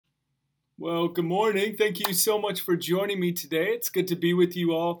Well, good morning. Thank you so much for joining me today. It's good to be with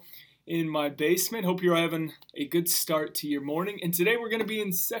you all in my basement. Hope you're having a good start to your morning. And today we're going to be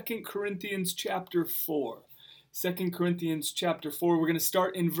in Second Corinthians chapter 4. 2 Corinthians chapter 4. We're going to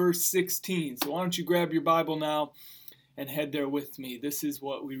start in verse 16. So why don't you grab your Bible now and head there with me. This is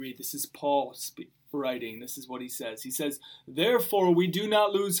what we read. This is Paul writing. This is what he says. He says, "Therefore we do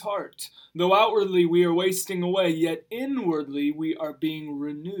not lose heart. Though outwardly we are wasting away, yet inwardly we are being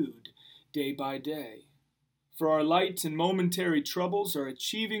renewed day by day. For our light and momentary troubles are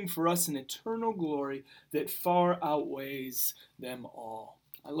achieving for us an eternal glory that far outweighs them all."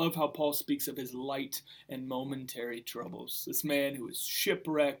 I love how Paul speaks of his light and momentary troubles. This man who was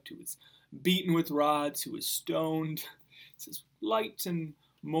shipwrecked, who was beaten with rods, who was stoned. It says light and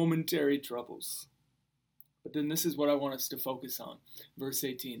momentary troubles. But then this is what I want us to focus on. Verse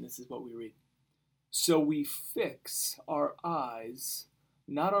 18, this is what we read. "So we fix our eyes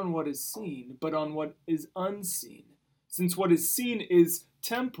not on what is seen, but on what is unseen. Since what is seen is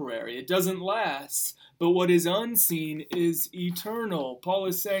temporary, it doesn't last, but what is unseen is eternal." Paul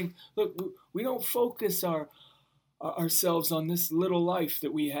is saying, look, we don't focus ourselves on this little life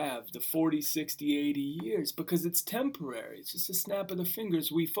that we have, the 40, 60, 80 years, because it's temporary. It's just a snap of the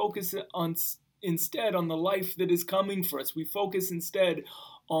fingers. We focus instead on the life that is coming for us. We focus instead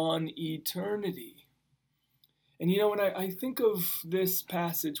on eternity. And when I think of this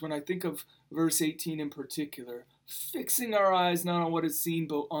passage, when I think of verse 18 in particular, fixing our eyes not on what is seen,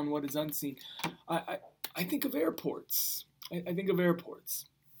 but on what is unseen, I think of airports. I think of airports.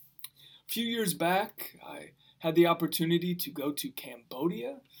 A few years back, I had the opportunity to go to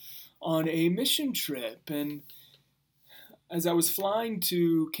Cambodia on a mission trip. And as I was flying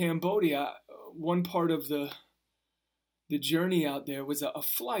to Cambodia, one part of the journey out there was a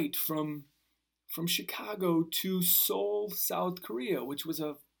flight from Chicago to Seoul, South Korea, which was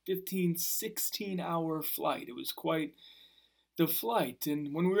a 15, 16-hour flight. It was quite the flight.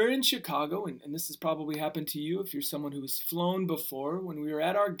 And when we were in Chicago, and this has probably happened to you if you're someone who has flown before, when we were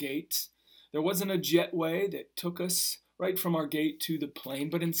at our gate, there wasn't a jetway that took us right from our gate to the plane,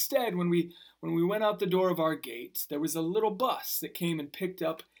 but instead, when we went out the door of our gate, there was a little bus that came and picked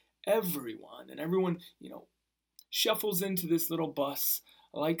up everyone. And everyone, shuffles into this little bus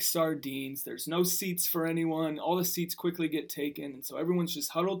like sardines. There's no seats for anyone. All the seats quickly get taken. And so everyone's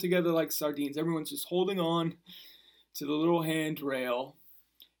just huddled together like sardines. Everyone's just holding on to the little handrail.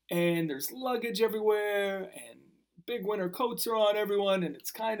 And there's luggage everywhere. And big winter coats are on everyone. And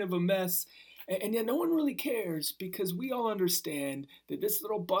it's kind of a mess. And yet no one really cares, because we all understand that this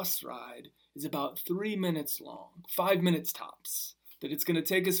little bus ride is about 3 minutes long, 5 minutes tops. That it's going to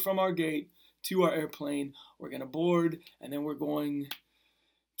take us from our gate to our airplane. We're going to board, and then we're going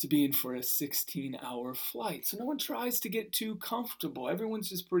to be in for a 16-hour flight. So no one tries to get too comfortable. Everyone's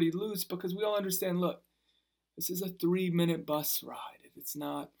just pretty loose, because we all understand, look, this is a 3-minute bus ride. It's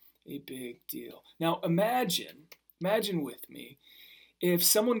not a big deal. Now imagine with me, if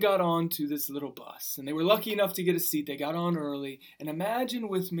someone got on to this little bus, and they were lucky enough to get a seat, they got on early, and imagine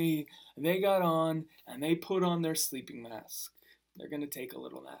with me, they got on, and they put on their sleeping mask. They're going to take a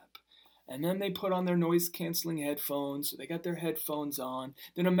little nap. And then they put on their noise-canceling headphones, so they got their headphones on.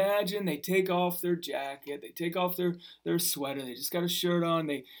 Then imagine they take off their jacket, they take off their sweater, they just got a shirt on,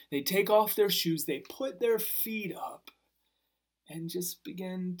 they take off their shoes, they put their feet up, and just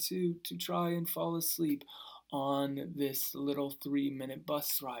begin to try and fall asleep on this little 3-minute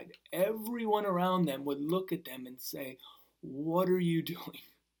bus ride. Everyone around them would look at them and say, "What are you doing?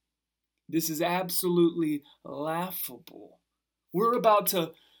 This is absolutely laughable. We're about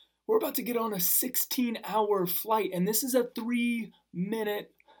to get on a 16-hour flight, and this is a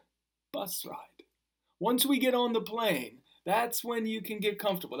 3-minute bus ride. Once we get on the plane, that's when you can get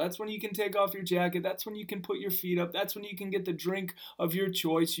comfortable. That's when you can take off your jacket. That's when you can put your feet up. That's when you can get the drink of your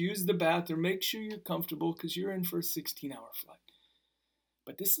choice, use the bathroom, make sure you're comfortable, because you're in for a 16-hour flight.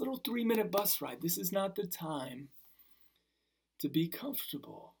 But this little 3-minute bus ride, this is not the time to be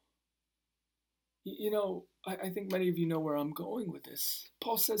comfortable." I think many of you know where I'm going with this.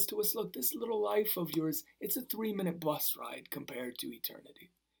 Paul says to us, look, this little life of yours, it's a 3-minute bus ride compared to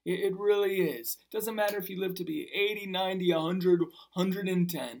eternity. It really is. It doesn't matter if you live to be 80, 90, 100,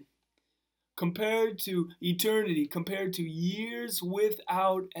 110. Compared to eternity, compared to years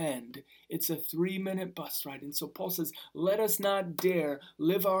without end, it's a 3-minute bus ride. And so Paul says, let us not dare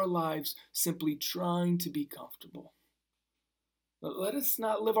live our lives simply trying to be comfortable. Let us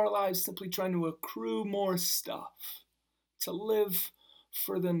not live our lives simply trying to accrue more stuff, to live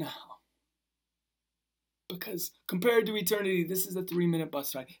for the now. Because compared to eternity, this is a 3-minute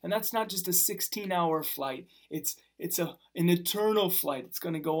bus ride. And that's not just a 16-hour flight. It's an eternal flight. It's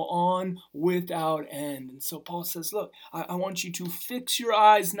going to go on without end. And so Paul says, look, I want you to fix your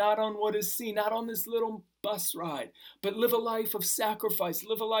eyes not on what is seen, not on this little bus ride, but live a life of sacrifice,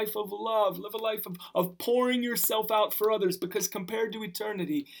 live a life of love, live a life of pouring yourself out for others, because compared to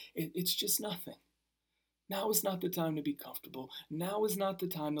eternity, it's just nothing. Now is not the time to be comfortable. Now is not the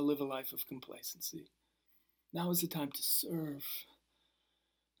time to live a life of complacency. Now is the time to serve.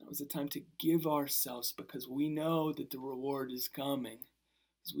 Now is the time to give ourselves, because we know that the reward is coming.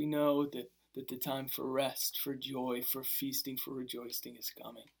 Because we know that the time for rest, for joy, for feasting, for rejoicing is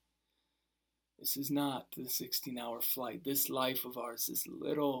coming. This is not the 16-hour flight. This life of ours, this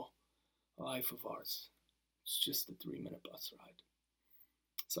little life of ours, it's just a 3-minute bus ride.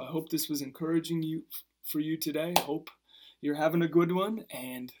 So I hope this was encouraging for you today. I hope you're having a good one,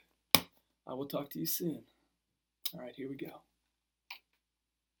 and I will talk to you soon. All right, here we go.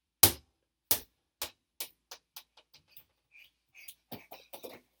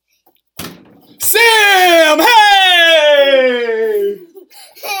 Sam! Hey!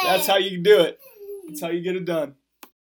 That's how you do it. That's how you get it done.